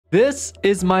This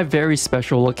is my very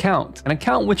special account, an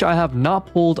account which I have not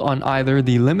pulled on either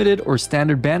the limited or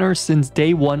standard banner since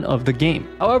day one of the game.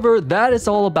 However, that is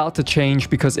all about to change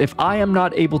because if I am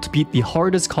not able to beat the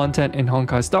hardest content in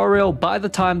Honkai Star Rail by the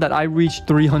time that I reach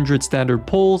 300 standard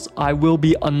pulls, I will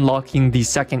be unlocking the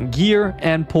second gear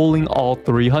and pulling all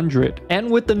 300. And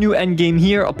with the new endgame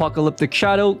here, Apocalyptic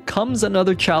Shadow, comes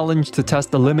another challenge to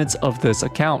test the limits of this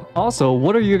account. Also,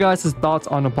 what are your guys' thoughts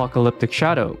on Apocalyptic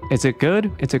Shadow? Is it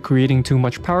good? Is it creating too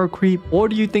much power creep? Or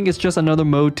do you think it's just another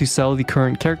mode to sell the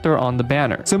current character on the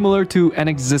banner, similar to an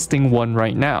existing one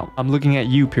right now? I'm looking at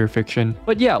you, Pure Fiction.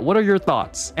 But yeah, what are your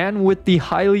thoughts? And with the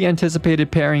highly anticipated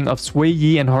pairing of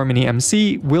Xueyi and Harmony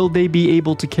MC, will they be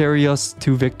able to carry us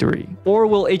to victory? Or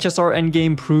will HSR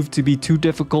endgame prove to be too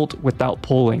difficult without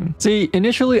pulling? See,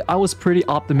 initially I was pretty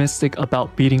optimistic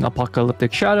about beating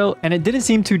Apocalyptic Shadow, and it didn't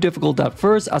seem too difficult at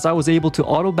first as I was able to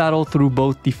auto battle through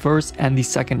both the first and the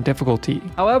second difficulty.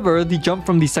 However, the jump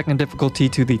from the second difficulty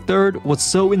to the third was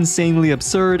so insanely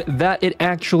absurd that it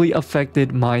actually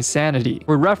affected my sanity.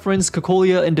 For reference,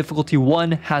 Cocolia in difficulty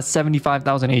 1 has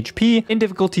 75,000 HP, in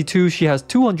difficulty 2 she has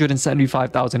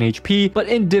 275,000 HP, but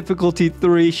in difficulty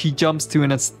 3 she jumps to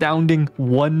an astounding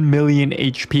 1 million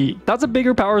HP. That's a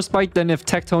bigger power spike than if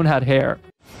Tectone had hair.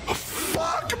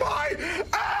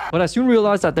 But I soon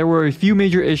realized that there were a few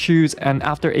major issues, and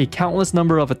after a countless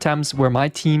number of attempts where my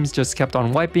teams just kept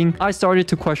on wiping, I started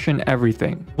to question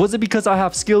everything. Was it because I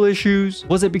have skill issues?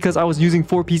 Was it because I was using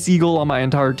 4-piece Eagle on my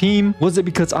entire team? Was it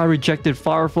because I rejected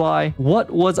Firefly? What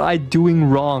was I doing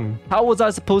wrong? How was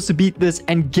I supposed to beat this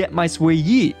and get my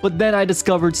Xueyi? But then I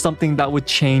discovered something that would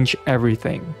change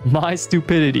everything. My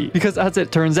stupidity. Because as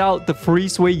it turns out, the free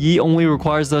Xueyi only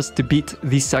requires us to beat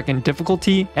the second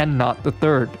difficulty and not the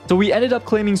third. So we ended up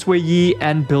claiming Xueyi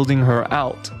and building her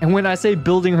out. And when I say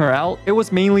building her out, it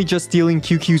was mainly just stealing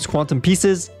QQ's quantum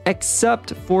pieces,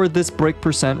 except for this break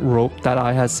percent rope that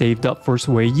I had saved up for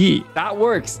Xueyi. That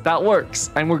works.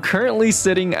 And we're currently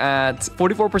sitting at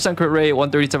 44% crit rate,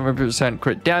 137%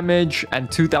 crit damage,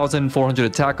 and 2,400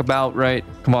 attack about, right?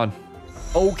 Come on.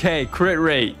 Okay, crit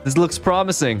rate. This looks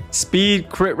promising. Speed,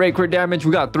 crit rate, crit damage.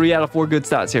 We got 3 out of 4 good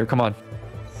stats here. Come on.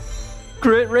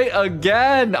 Crit rate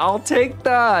again. I'll take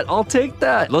that.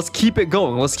 Let's keep it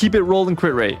going. Let's keep it rolling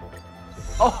crit rate.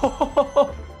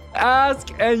 Oh, ask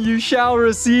and you shall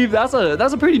receive. That's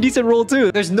a pretty decent roll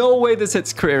too. There's no way this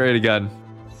hits crit rate again.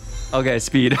 Okay,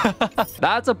 speed.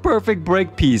 That's a perfect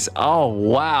break piece. Oh,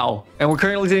 wow. And we're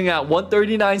currently sitting at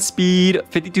 139 speed,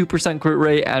 52% crit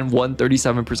rate, and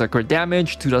 137% crit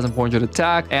damage, 2,400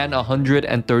 attack, and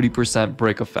 130%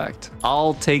 break effect.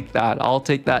 I'll take that. I'll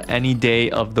take that any day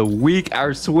of the week. Our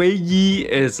Xueyi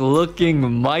is looking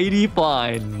mighty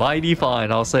fine. Mighty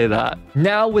fine, I'll say that.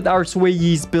 Now with our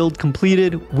Xueyi's build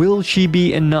completed, will she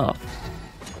be enough?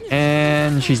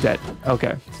 And she's dead.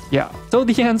 Okay. Yeah. So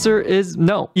the answer is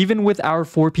no. Even with our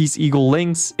 4-piece Eagle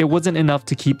links, it wasn't enough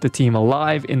to keep the team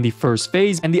alive in the first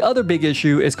phase. And the other big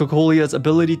issue is Cocolia's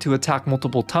ability to attack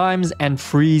multiple times and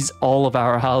freeze all of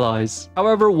our allies.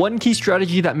 However, one key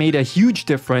strategy that made a huge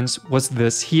difference was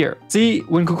this here. See,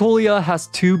 when Cocolia has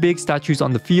 2 big statues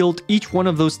on the field, each one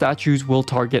of those statues will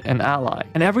target an ally.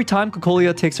 And every time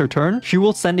Cocolia takes her turn, she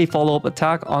will send a follow-up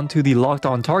attack onto the locked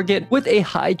on target with a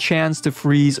high chance to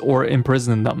freeze or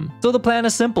imprison them. So the plan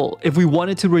is simple. If we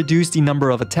wanted to reduce the number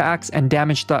of attacks and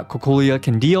damage that Cocolia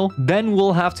can deal, then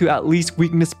we'll have to at least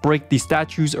weakness break the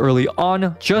statues early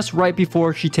on, just right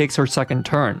before she takes her second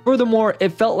turn. Furthermore, it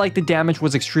felt like the damage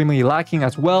was extremely lacking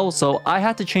as well, so I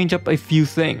had to change up a few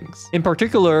things. In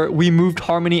particular, we moved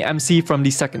Harmony MC from the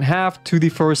second half to the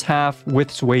first half with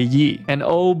Xueyi. And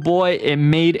oh boy, it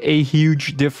made a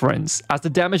huge difference, as the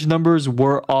damage numbers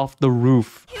were off the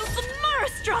roof.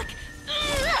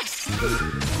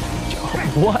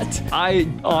 What? I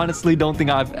honestly don't think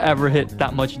I've ever hit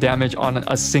that much damage on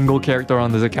a single character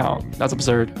on this account. That's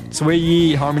absurd.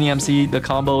 Xueyi, Harmony MC, the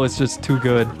combo is just too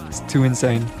good. It's too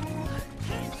insane.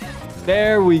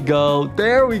 There we go.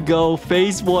 There we go.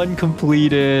 Phase 1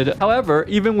 completed. However,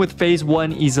 even with phase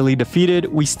 1 easily defeated,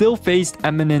 we still faced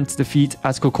imminent defeat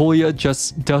as Cocolia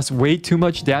just does way too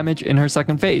much damage in her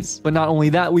second phase. But not only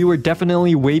that, we were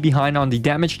definitely way behind on the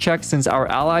damage check since our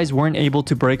allies weren't able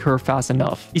to break her fast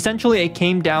enough. Essentially, it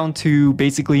came down to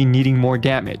basically needing more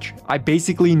damage. I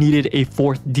basically needed a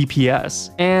 4th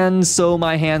DPS. And so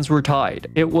my hands were tied.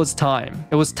 It was time.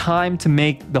 It was time to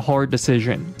make the hard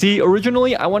decision. See,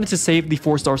 originally I wanted to save save the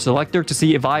 4-star selector to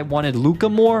see if I wanted Luca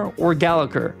more or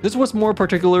Gallagher. This was more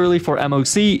particularly for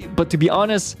MOC, but to be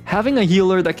honest, having a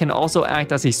healer that can also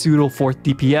act as a pseudo 4th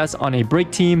DPS on a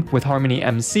break team with Harmony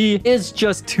MC is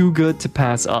just too good to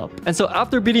pass up. And so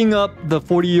after beating up the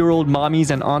 40-year-old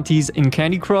mommies and aunties in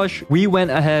Candy Crush, we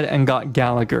went ahead and got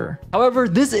Gallagher. However,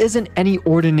 this isn't any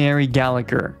ordinary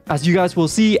Gallagher. As you guys will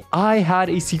see, I had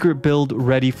a secret build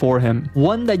ready for him,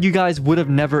 one that you guys would have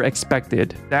never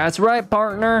expected. That's right,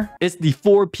 partner. It's the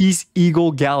 4-piece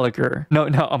Eagle Gallagher. No,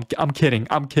 I'm kidding.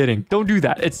 I'm kidding. Don't do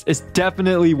that. It's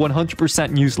definitely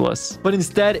 100% useless. But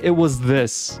instead, it was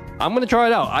this. I'm gonna try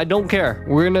it out. I don't care.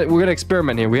 We're gonna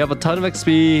experiment here. We have a ton of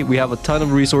XP. We have a ton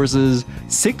of resources.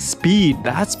 6 speed.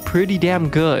 That's pretty damn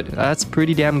good. That's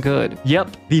pretty damn good.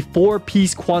 Yep, the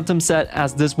 4-piece quantum set,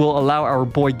 as this will allow our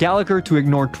boy Gallagher to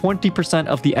ignore 20%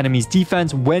 of the enemy's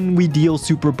defense when we deal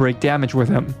super break damage with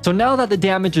him. So now that the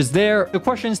damage is there, the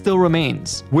question still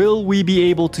remains. Will we be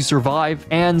able to survive?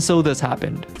 And so this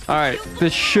happened. All right,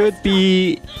 this should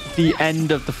be the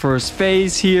end of the first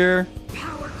phase here.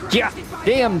 Yeah,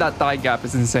 damn, that die gap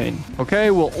is insane.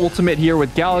 Okay, we'll ultimate here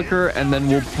with Gallagher, and then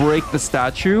we'll break the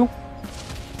statue.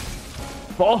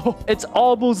 Oh, it's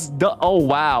almost done. Oh,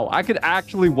 wow. I could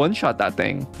actually one-shot that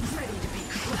thing.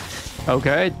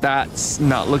 Okay, that's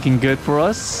not looking good for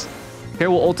us. Okay,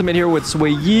 we'll ultimate here with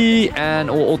Xueyi, and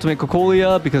we'll ultimate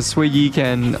Cocolia because Xueyi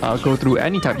can go through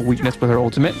any type of weakness with her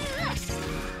ultimate.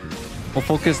 We'll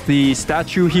focus the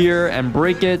statue here and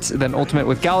break it, then ultimate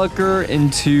with Gallagher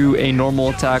into a normal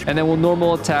attack, and then we'll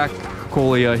normal attack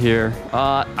Cocolia here.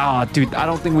 Dude, I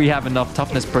don't think we have enough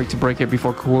toughness break to break it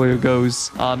before Cocolia goes.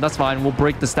 That's fine. We'll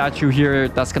break the statue here.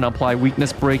 That's gonna apply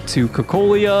weakness break to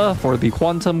Cocolia for the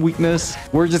quantum weakness.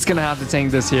 We're just gonna have to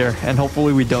tank this here, and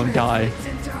hopefully we don't die.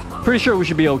 Pretty sure we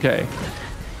should be okay.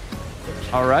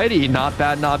 Alrighty, not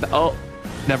bad, not bad. Oh,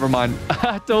 never mind.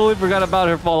 I totally forgot about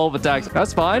her follow-up attacks.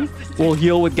 That's fine. We'll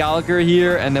heal with Gallagher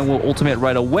here, and then we'll ultimate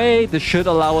right away. This should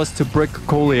allow us to break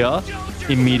Cocolia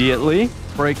immediately.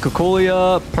 Break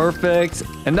Cocolia, perfect.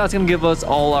 And that's gonna give us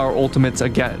all our ultimates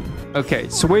again. Okay,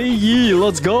 Xueyi,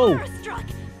 let's go.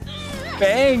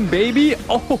 Bang, baby.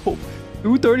 Oh,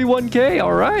 231k.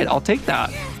 All right, I'll take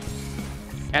that.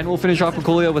 And we'll finish off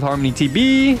Cocolia with Harmony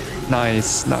TB.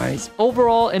 Nice, nice.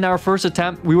 Overall, in our first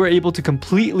attempt, we were able to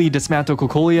completely dismantle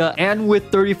Cocolia, and with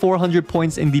 3,400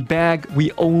 points in the bag, we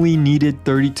only needed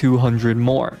 3,200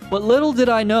 more. But little did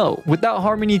I know, without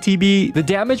Harmony TB, the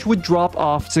damage would drop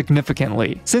off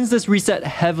significantly, since this reset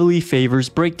heavily favors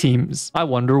break teams. I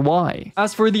wonder why.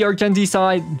 As for the Argenti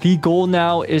side, the goal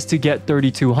now is to get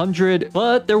 3,200,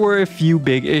 but there were a few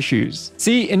big issues.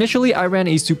 See, initially I ran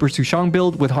a Super Sushang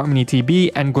build with Harmony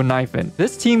TB and Gunnaifen.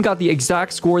 This team got the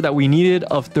exact score that we needed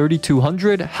of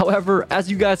 3,200. However, as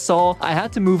you guys saw, I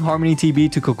had to move Harmony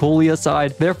TB to Cocolia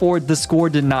side, therefore the score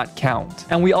did not count.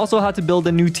 And we also had to build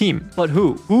a new team. But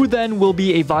who? Who then will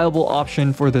be a viable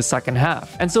option for the second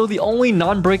half? And so the only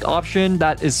non-break option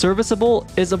that is serviceable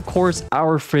is of course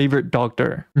our favorite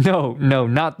doctor. No,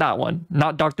 not that one.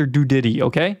 Not Dr. Doodiddy,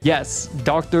 okay? Yes,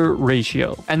 Dr.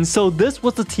 Ratio. And so this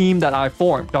was the team that I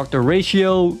formed. Dr.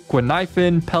 Ratio,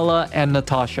 Gunnaifen, Pella, and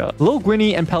Natasha. Lil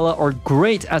Gwynny and Pella are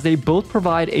great as they both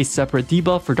provide a separate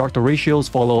debuff for Dr. Ratio's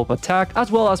follow-up attack,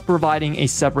 as well as providing a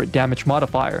separate damage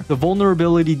modifier, the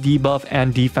vulnerability debuff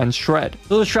and defense shred.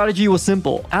 So the strategy was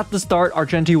simple. At the start,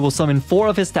 Argenti will summon 4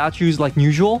 of his statues like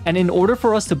usual, and in order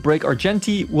for us to break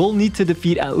Argenti, we'll need to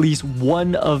defeat at least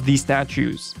one of these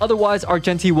statues. Otherwise,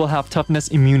 Argenti will have toughness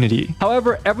immunity.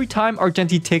 However, every time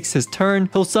Argenti takes his turn,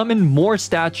 he'll summon more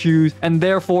statues, and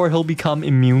therefore he'll become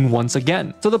immune once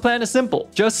again. So the plan is simple.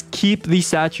 Just keep these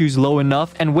statues low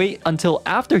enough and wait until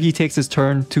after he takes his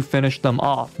turn to finish them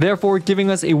off, therefore giving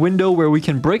us a window where we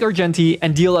can break Argenti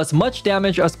and deal as much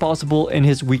damage as possible in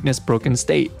his weakness broken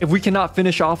state. If we cannot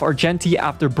finish off Argenti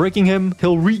after breaking him,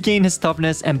 he'll regain his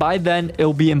toughness, and by then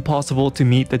it'll be impossible to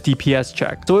meet the DPS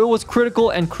check. So it was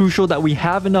critical and crucial that we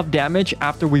have enough damage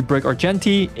after we break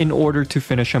Argenti in order to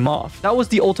finish him off. That was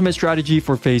the ultimate strategy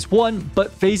for phase 1,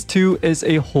 but phase 2 is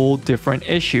a whole different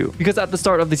issue, because at the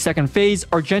start of the second phase,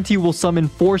 Argenti will summon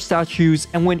 4 statues,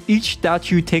 and when each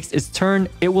statue takes its turn,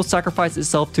 it will sacrifice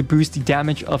itself to boost the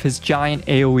damage of his giant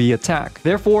AoE attack.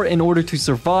 Therefore, in order to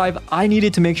survive, I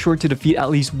needed to make sure to defeat at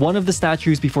least one of the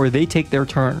statues before they take their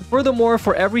turn. Furthermore,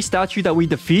 for every statue that we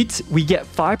defeat, we get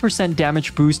 5%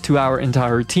 damage boost to our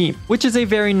entire team, which is a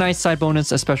very nice side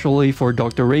bonus, especially for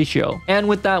Dr. Ratio. And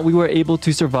with that, we were able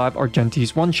to survive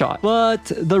Argenti's one-shot.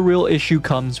 But the real issue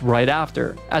comes right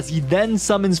after, as he then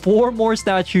summons 4 more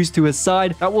statues to his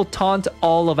side that will taunt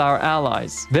all of our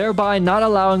allies, thereby not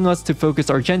allowing us to focus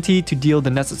our Genti to deal the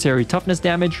necessary toughness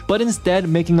damage, but instead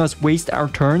making us waste our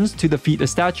turns to defeat the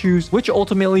statues, which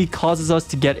ultimately causes us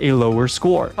to get a lower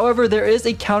score. However, there is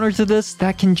a counter to this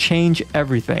that can change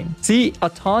everything. See, a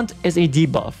taunt is a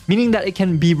debuff, meaning that it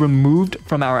can be removed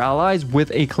from our allies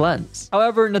with a cleanse.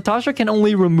 However, Natasha can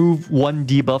only remove one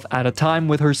debuff at a time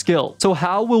with her skill. So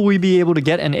how will we be able to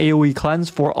get an AoE cleanse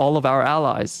for all of our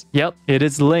allies? Yep, it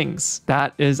is Lynx.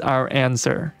 That is our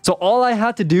answer. So all I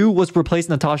had to do was replace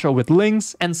Natasha with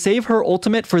Lynx and save her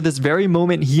ultimate for this very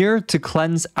moment here to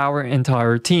cleanse our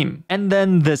entire team. And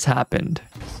then this happened.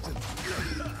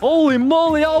 Holy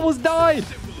moly, I almost died!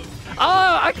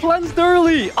 Ah, I cleansed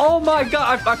early. Oh my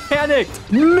god, I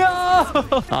panicked. No!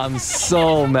 I'm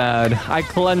so mad. I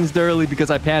cleansed early because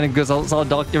I panicked because I saw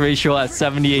Doctor Ratio at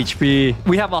 70 HP.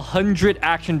 We have 100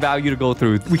 action value to go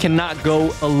through. We cannot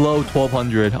go below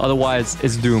 1200. Otherwise,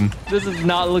 it's doom. This is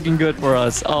not looking good for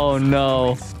us. Oh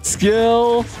no.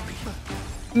 Skill.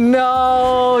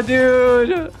 No,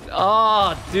 dude.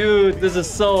 Oh, dude, this is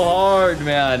so hard,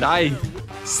 man.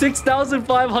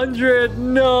 6,500.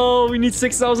 No, we need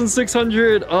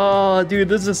 6,600. Oh, dude,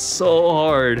 this is so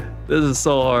hard. This is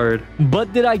so hard.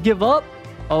 But did I give up?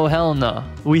 Oh, hell no.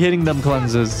 We hitting them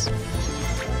cleanses.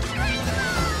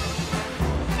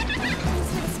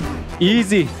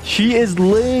 Easy. She is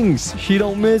Lynx. She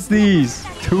don't miss these.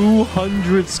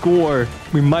 200 score.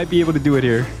 We might be able to do it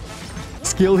here.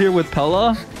 Skill here with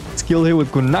Pella. Skill here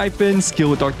with Gunaifen.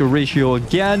 Skill with Dr. Ratio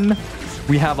again.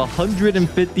 We have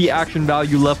 150 action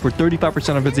value left for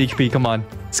 35% of its HP. Come on.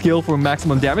 Skill for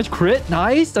maximum damage. Crit.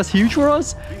 Nice. That's huge for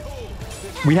us.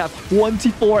 We have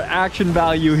 24 action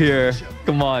value here.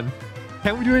 Come on.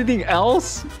 Can we do anything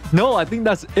else? No, I think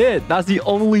that's it. That's the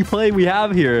only play we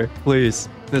have here. Please.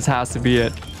 This has to be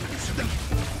it.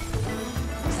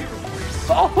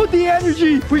 Oh, the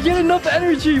energy. We get enough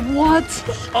energy. What?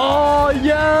 Oh,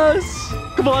 yes.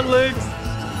 Come on, Lynx.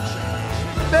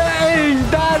 Dang,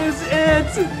 that is it.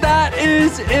 That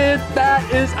is it. That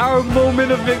is our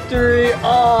moment of victory.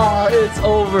 Oh, it's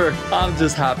over. I'm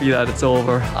just happy that it's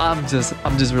over. I'm just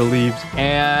relieved.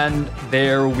 And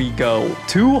there we go.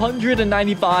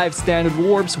 295 standard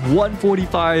warps,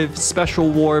 145 special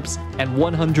warps, and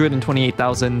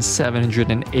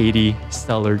 128,780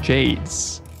 stellar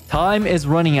jades. Time is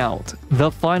running out.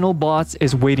 The final boss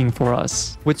is waiting for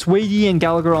us. With Xueyi and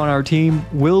Gallagher on our team,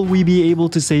 will we be able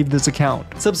to save this account?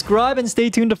 Subscribe and stay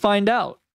tuned to find out.